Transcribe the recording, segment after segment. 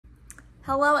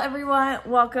Hello everyone,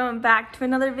 welcome back to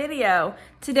another video.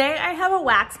 Today I have a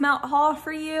wax melt haul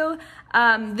for you.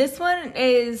 This one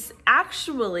is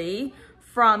actually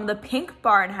from the Pink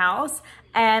Barnhouse,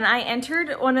 and I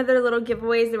entered one of their little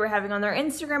giveaways they were having on their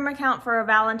Instagram account for a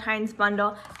Valentine's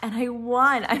bundle, and I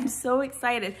won. I'm so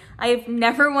excited. I have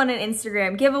never won an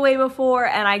Instagram giveaway before,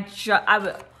 and I'm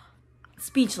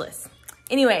speechless.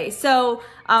 Anyway, so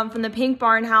from the Pink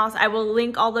Barnhouse, I will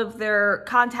link all of their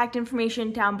contact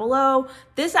information down below.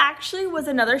 This actually was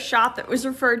another shop that was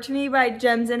referred to me by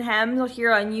Gems and Hems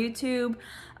here on YouTube.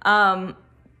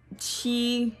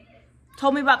 She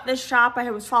told me about this shop. I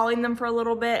was following them for a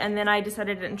little bit, and then I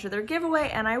decided to enter their giveaway,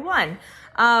 and I won.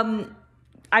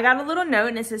 I got a little note,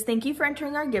 and it says, "Thank you for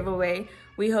entering our giveaway.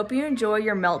 We hope you enjoy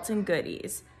your melts and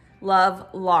goodies. Love,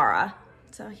 Laura."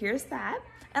 So here's that.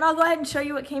 And I'll go ahead and show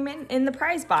you what came in the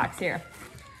prize box here.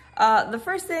 The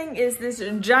first thing is this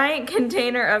giant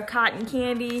container of cotton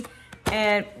candy,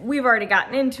 and we've already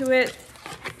gotten into it.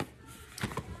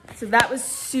 So that was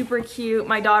super cute.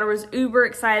 My daughter was uber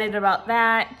excited about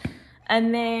that.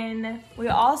 And then we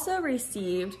also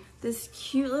received this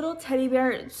cute little teddy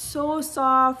bear. It's so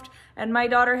soft, and my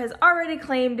daughter has already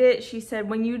claimed it. She said,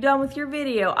 "When you're done with your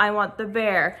video, I want the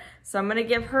bear." So I'm gonna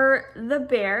give her the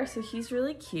bear, so he's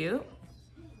really cute.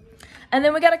 And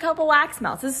then we got a couple wax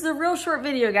melts. This is a real short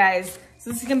video, guys. So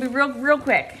this is gonna be real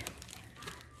quick.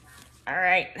 All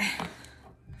right.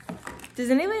 Does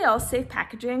anybody else save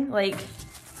packaging? Like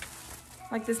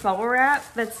this bubble wrap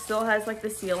that still has like the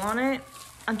seal on it?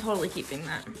 I'm totally keeping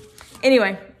that.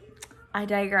 Anyway, I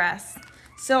digress.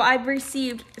 So I've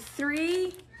received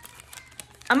 3,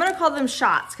 I'm gonna call them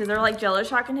shots because they're like Jello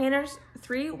shot containers,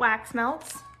 3 wax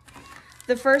melts.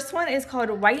 The first one is called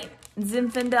White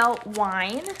Zinfandel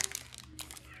Wine.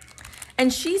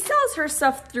 And she sells her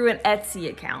stuff through an Etsy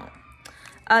account.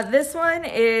 This one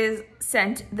is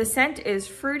the scent is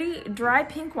fruity, dry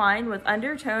pink wine with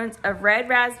undertones of red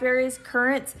raspberries,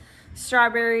 currants,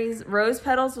 strawberries, rose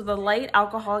petals with a light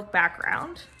alcoholic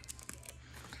background.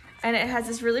 And it has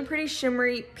this really pretty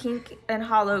shimmery pink and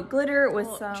hollow glitter with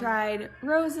some dried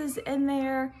roses in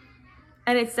there.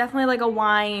 And it's definitely like a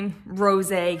wine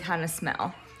rosé kind of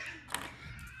smell.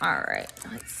 All right,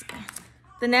 let's see.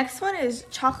 The next one is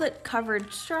chocolate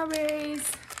covered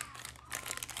strawberries.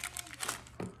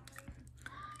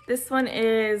 This one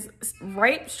is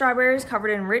ripe strawberries covered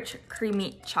in rich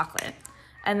creamy chocolate.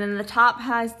 And then the top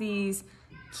has these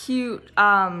cute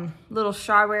little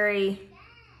strawberry,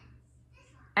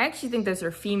 I actually think those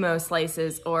are Fimo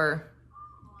slices or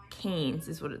canes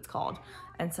is what it's called.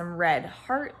 And some red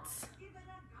hearts.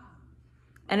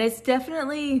 And it's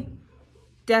definitely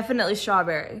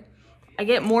strawberry. I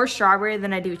get more strawberry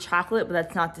than I do chocolate, but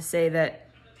that's not to say that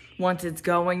once it's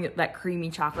going, that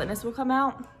creamy chocolateness will come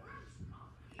out.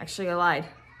 Actually, I lied.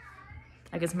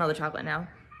 I can smell the chocolate now.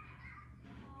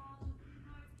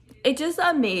 It just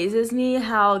amazes me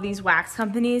how these wax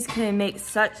companies can make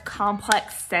such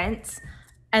complex scents,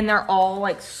 and they're all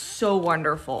like so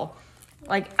wonderful.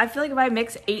 Like, I feel like if I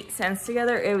mix 8 scents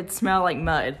together, it would smell like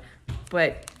mud,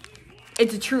 but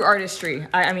it's a true artistry.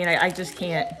 I mean, I just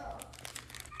can't.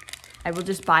 I will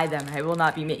just buy them. I will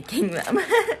not be making them.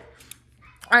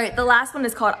 All right, the last one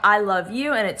is called I Love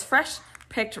You, and it's fresh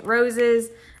picked roses,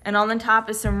 and on the top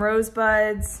is some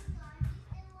rosebuds.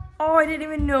 Oh, I didn't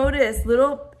even notice.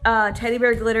 Little teddy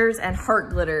bear glitters and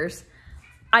heart glitters.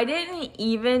 I didn't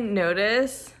even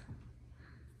notice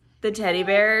the teddy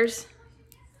bears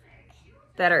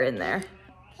that are in there.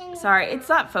 Sorry, it's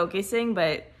not focusing,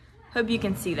 but hope you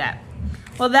can see that.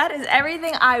 Well, that is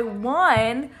everything I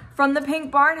won from the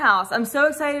Pink Barnhouse. I'm so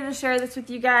excited to share this with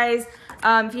you guys.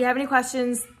 If you have any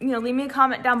questions, leave me a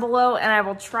comment down below and I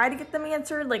will try to get them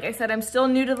answered. Like I said, I'm still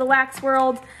new to the wax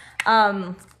world.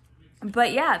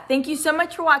 But yeah, thank you so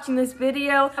much for watching this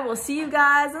video. I will see you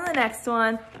guys in the next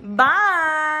one.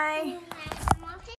 Bye.